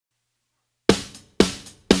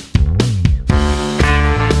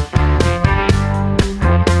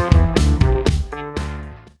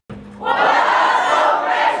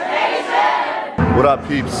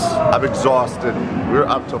peeps, I'm exhausted. We're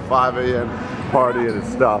up till 5 a.m. partying and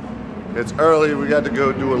stuff. It's early, we got to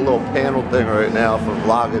go do a little panel thing right now for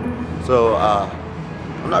vlogging. So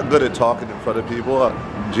I'm not good at talking in front of people.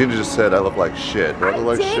 Gina just said I look like shit. Do I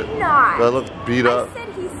look like shit? Not. Do I look beat up? I said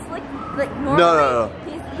he slicked, like normally. No.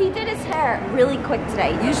 He did his hair really quick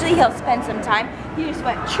today. Usually he'll spend some time. He just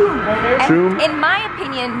went choom. Choom? In my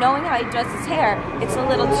opinion, knowing how he does his hair, it's a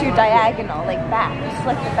little too diagonal, like back. He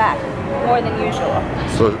slicked it back more than usual.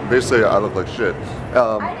 So basically I look like shit. I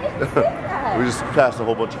didn't say that. We just passed a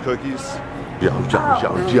whole bunch of cookies. Yo.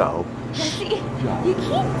 See, you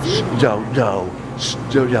can't do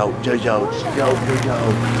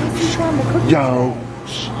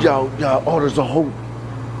Yo. Oh, there's a whole.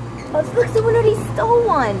 Oh, look, someone already stole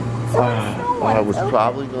one. Someone stole one. I was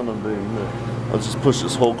probably gonna be. I'll just push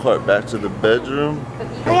this whole cart back to the bedroom.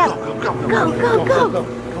 Go.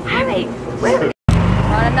 Hurry. We're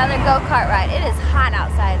on another go-kart ride. It is hot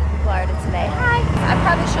outside in Florida today. Hi. I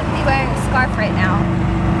probably shouldn't be wearing a scarf right now.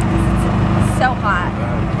 It's so hot.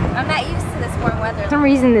 I'm not used to this warm weather. For some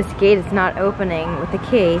reason this gate is not opening with the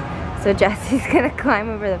key, so Jesse's gonna climb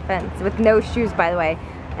over the fence with no shoes, by the way.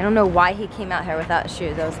 I don't know why he came out here without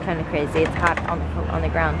shoes. That was kind of crazy. It's hot on the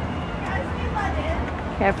ground.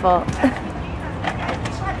 Careful.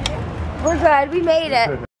 We're good. We made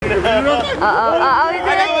it. He's gonna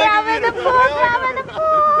grab in the pool.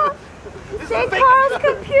 Say Carl's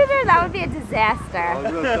computer. That would be a disaster.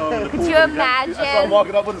 Could you imagine? I'm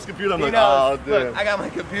walking up with his computer. I'm like, oh, damn. Look, I got my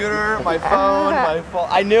computer, my phone, my phone.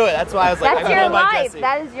 I knew it. That's why I was like, that's your life.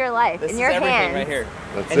 That is your life. This in your is everything hands. right here.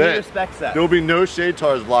 That's and it. he respects that. There'll be no Shade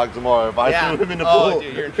Tars vlog tomorrow if I threw him in the pool. Oh,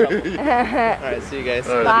 dude, you're in trouble. Alright, see you guys.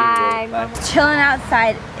 Bye. Chilling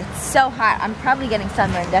outside. It's so hot. I'm probably getting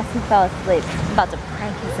sunburned. Jesse fell asleep. I'm about to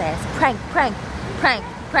prank his ass. Prank.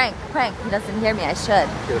 He doesn't hear me. I should.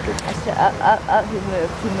 Up. He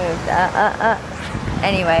moved.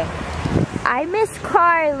 Anyway. I miss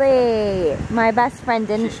Carly. My best friend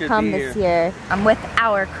didn't come this year. I'm with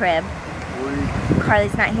our crib.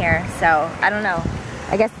 Carly's not here, so I don't know.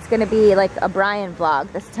 I guess it's gonna be like a Brian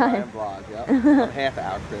vlog this time. Brian vlog, yeah. Half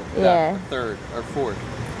hour crib. Yeah. Third or fourth.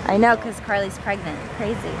 I know, because Carly's pregnant.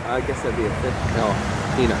 Crazy. I guess that'd be a fifth. No,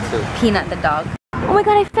 Peanut too. Peanut the dog. Oh my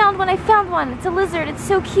god, I found one. It's a lizard. It's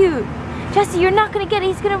so cute. Jesse, you're not gonna get it.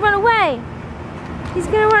 He's gonna run away.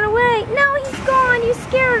 No, he's gone. You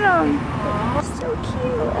scared him. So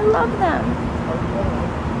cute. I love them.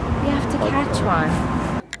 We have to catch one.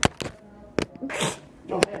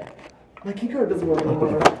 My key card doesn't work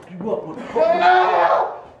anymore.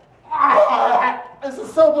 This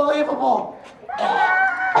is so believable.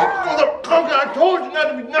 I told you not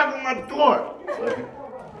to be knocking on my door.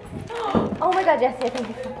 Oh my god, Jesse, I think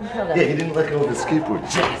you fucking killed him. Yeah, he didn't let go of his skateboard.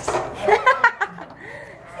 Yes.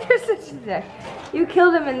 You're such a dick. You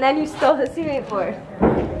killed him and then you stole his skateboard.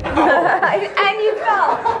 And you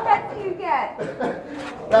fell. That's what you get.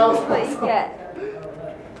 That's what you get.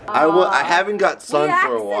 I haven't got sun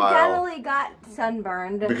for a while. We accidentally got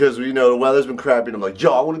sunburned. Because, you know, the weather's been crappy and I'm like,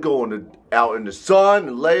 yo, I want to go out in the sun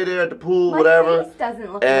and lay there at the pool, whatever. My face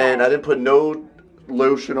doesn't look and right. I didn't put no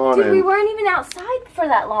lotion on it. Dude, we weren't even outside for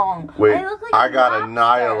that long. Wait, I got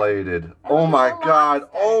annihilated. Oh my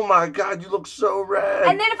god, you look so red.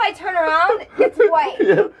 And then if I turn around, it's white.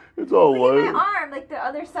 Yeah, it's all Look white. at my arm, like the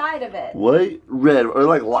other side of it. White, red, or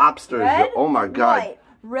like lobsters. Red, oh my god. White.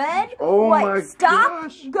 Red, oh white. My Stop,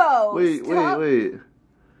 gosh. go. Wait.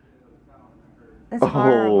 That's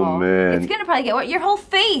horrible. Oh man. It's gonna probably get wet. Your whole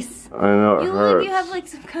face. I know, it hurts. You have like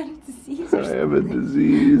some kind of disease or something. I have a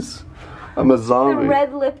disease. I'm a zombie. The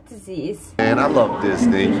red lip disease. Man, I love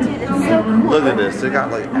Disney. Dude, it's so cool. Look at this. They got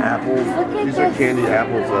like apples. These are candy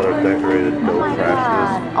apples that are decorated. Oh my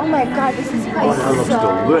god. Oh my god, this is probably that looks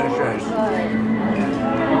delicious.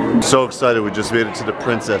 Good. So excited we just made it to the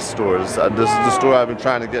Princess stores. This is the store I've been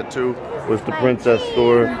trying to get to, was the Princess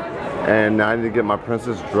store. And I need to get my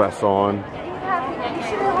princess dress on.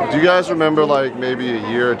 Do you guys remember like maybe a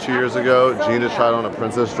year or 2 years ago, Gina tried on a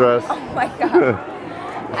princess dress? Oh my god.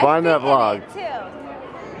 Find that vlog. Too.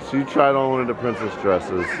 She tried on one of the princess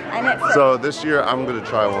dresses. So this year I'm gonna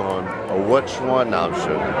try one on. Which one? No, I'm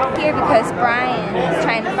sure. Here because Brian is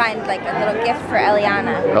trying to find like a little gift for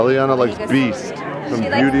Eliana. Eliana likes Beast from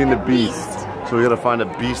Beauty and the Beast. Beast. So we gotta find a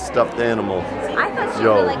Beast stuffed animal. I thought she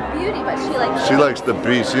would like Beauty, but she likes the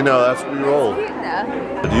Beast. You know, that's what we roll. Cute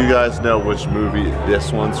though. Do you guys know which movie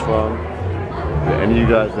this one's from? Do any of you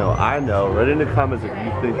guys know? I know. Write in the comments if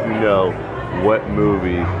you think you know what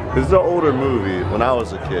movie. This is an older movie when I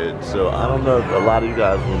was a kid, so I don't know if a lot of you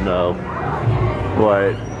guys will know,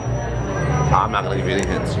 but I'm not gonna give you any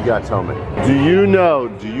hints. You gotta tell me. Do you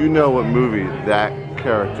know what movie that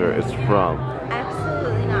character it's from?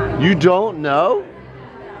 Absolutely not. You don't know?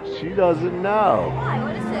 She doesn't know. Why?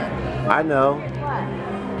 What is it? I know.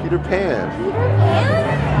 What? Peter Pan. Peter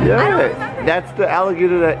Pan? I don't Yeah, remember. that's the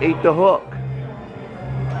alligator that ate the hook.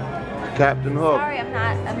 Captain Hook. Sorry, I'm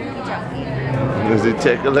not a movie junkie. Does it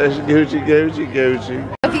tickle us? Gucci, Gucci,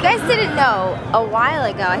 Gucci. If you guys didn't know, a while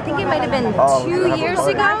ago, I think it might have been 2 years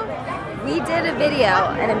ago, we did a video,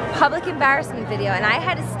 a public embarrassment video, and I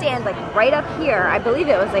had to stand like right up here, I believe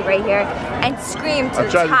it was like right here, and scream to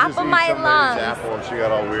the top of my lungs. Apple and she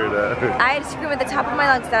got all weird at it. I had to scream at the top of my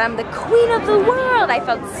lungs that I'm the queen of the world. I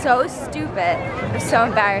felt so stupid. It was so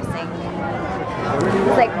embarrassing. It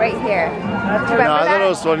was like right here. Do you remember No, I that? thought it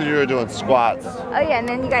was funny you were doing squats. Oh yeah, and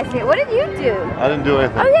then you guys say, what did you do? I didn't do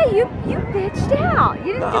anything. Oh yeah, you bitched out.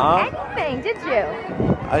 You didn't Nuh-uh. do anything, did you?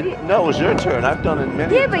 No, it was your turn. I've done it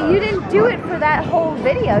many Yeah, but you didn't do it for that whole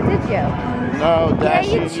video, did you? No, Yeah, Dash.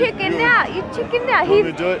 you chickened out. You chickened out. You want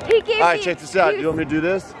me to do it? He gave All right, me. check this out. You want me to do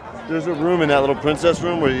this? There's a room in that little princess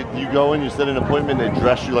room where you go in, you set an appointment, they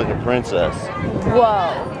dress you like a princess.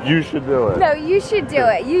 Whoa. You should do it. No, you should do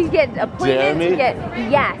it. You get appointments. me? You get.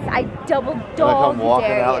 Yes, I double Like dog I'm walking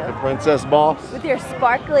dare out you. like a princess boss. With your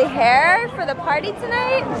sparkly hair for the party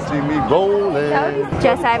tonight. See me rolling.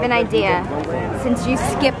 Jess, I have an idea. Since you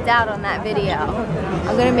skipped out on that video,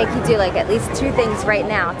 I'm gonna make you do like at least 2 things right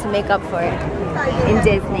now to make up for it in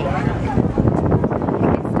Disney. You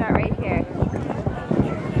can start right here.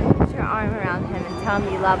 Put your arm around him and tell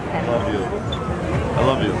him you love I him. love you. I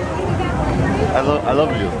love you. I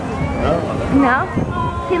love you. No? No?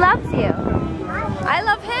 He loves you. I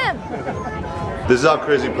love him. This is how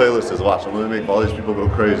crazy playlist is. Watch, I'm gonna make all these people go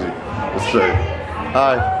crazy. Let's say,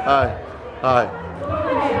 hi, hi, hi.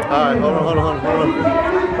 Hi, hold on.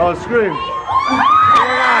 Oh, scream. Oh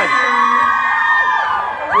my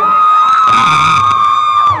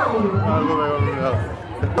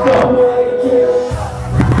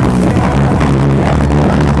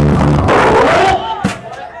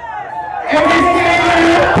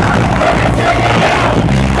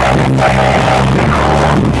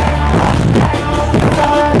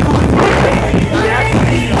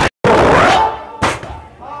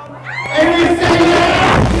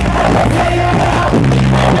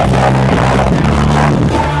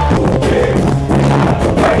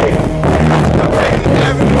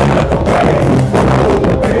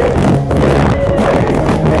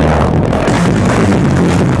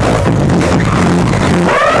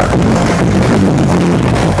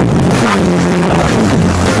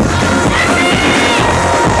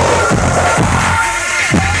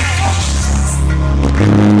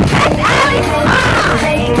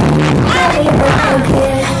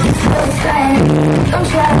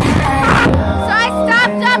So I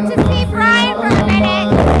stopped up to see Brian for a minute.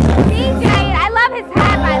 DJ, I love his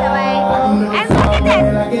hat by the way. And look at this.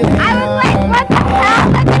 I was like, what the hell?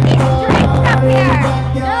 Look at these drinks up here.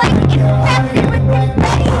 They're like infested with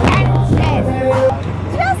confetti and shit.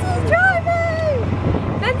 Jesse's driving!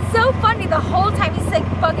 That's so funny. The whole time he's like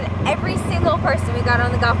fucking every single person we got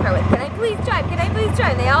on the golf cart with. Can I please drive? Can I please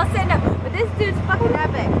drive? They all said no. But this dude's fucking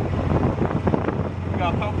epic. We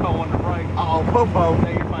got Popo on the right. Oh, Popo. Now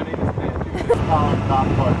you're finding this man. Oh,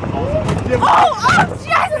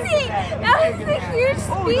 Jesse! That was a huge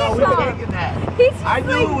speed bump. He just I knew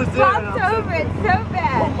like it was there, and bumped I was over it so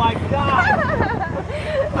bad. Oh my god!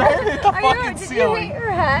 I hit the fucking Did you ceiling. hit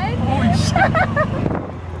your head? Holy shit!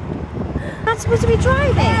 Not supposed to be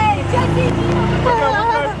driving. Hey, Jesse!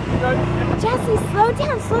 Jesse, slow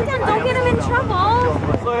down, slow down. Don't get him in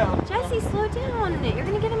trouble. Slow down. Jesse, slow down. You're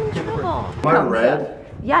gonna get him in trouble. Am I red?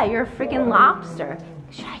 Yeah, you're a freaking lobster.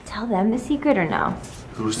 Should I tell them the secret or no?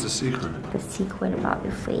 Who's the secret? The secret about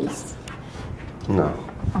your face? No.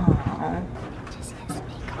 Aww. Jesse has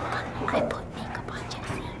makeup on. I put makeup on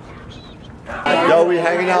Jesse. Yo, we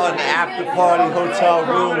hanging out in the after party hotel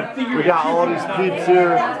room. We got all these peeps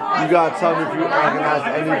here. You gotta tell me if you recognize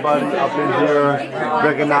anybody up in here.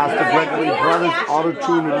 Recognize the Gregory Brothers,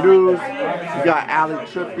 Auto-Tune the News. We got Ali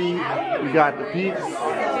Trippy. We got the peeps.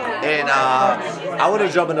 And I want to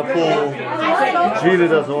jump in the pool. Gina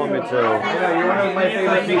doesn't want me to.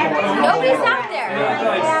 Nobody's out there.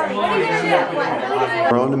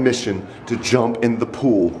 We're on a mission to jump in the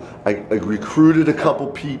pool. I recruited a couple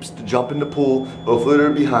peeps to jump in the pool. Hopefully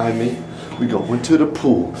they're behind me. We go into the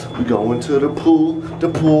pool. We go into the pool. The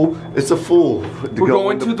pool. It's a fool. We're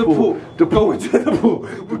going to the pool. The pool. To the pool.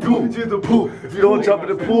 We're going to the pool. If you don't jump in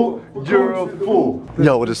the pool, you're a fool.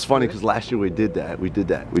 Yo, it is funny because last year we did that. We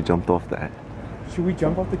jumped off that. Should we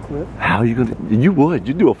jump off the cliff? How are you gonna? You would.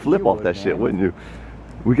 You'd do a flip off that shit, wouldn't you?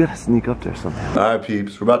 We gotta sneak up there somehow. All right,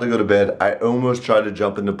 peeps, we're about to go to bed. I almost tried to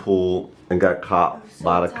jump in the pool and got caught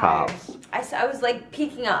by the cops. I was like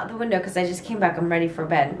peeking out the window because I just came back. I'm ready for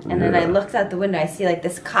bed, and then I looked out the window. I see like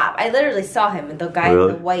this cop. I literally saw him, the guy in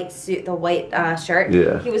the white suit, the white shirt.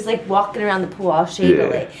 Yeah. He was like walking around the pool all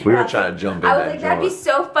shadily. Yeah. We were trying to jump in. I was like, that'd be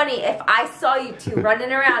so funny if I saw you two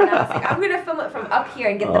running around. And I was like, I'm gonna film it from up here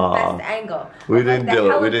and get the best angle. We didn't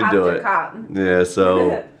do it. We didn't do it. Cop. Yeah.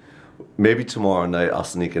 So. Maybe tomorrow night I'll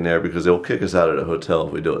sneak in there because they'll kick us out of the hotel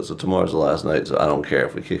if we do it. So tomorrow's the last night, so I don't care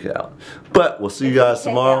if we kick it out. But we'll see you guys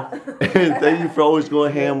tomorrow. And thank you for always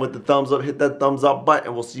going ham with the thumbs up. Hit that thumbs up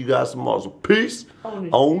button. We'll see you guys tomorrow. So peace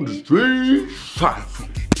on the street. How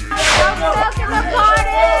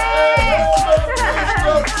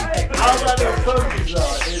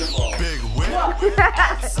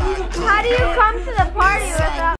do you come to the party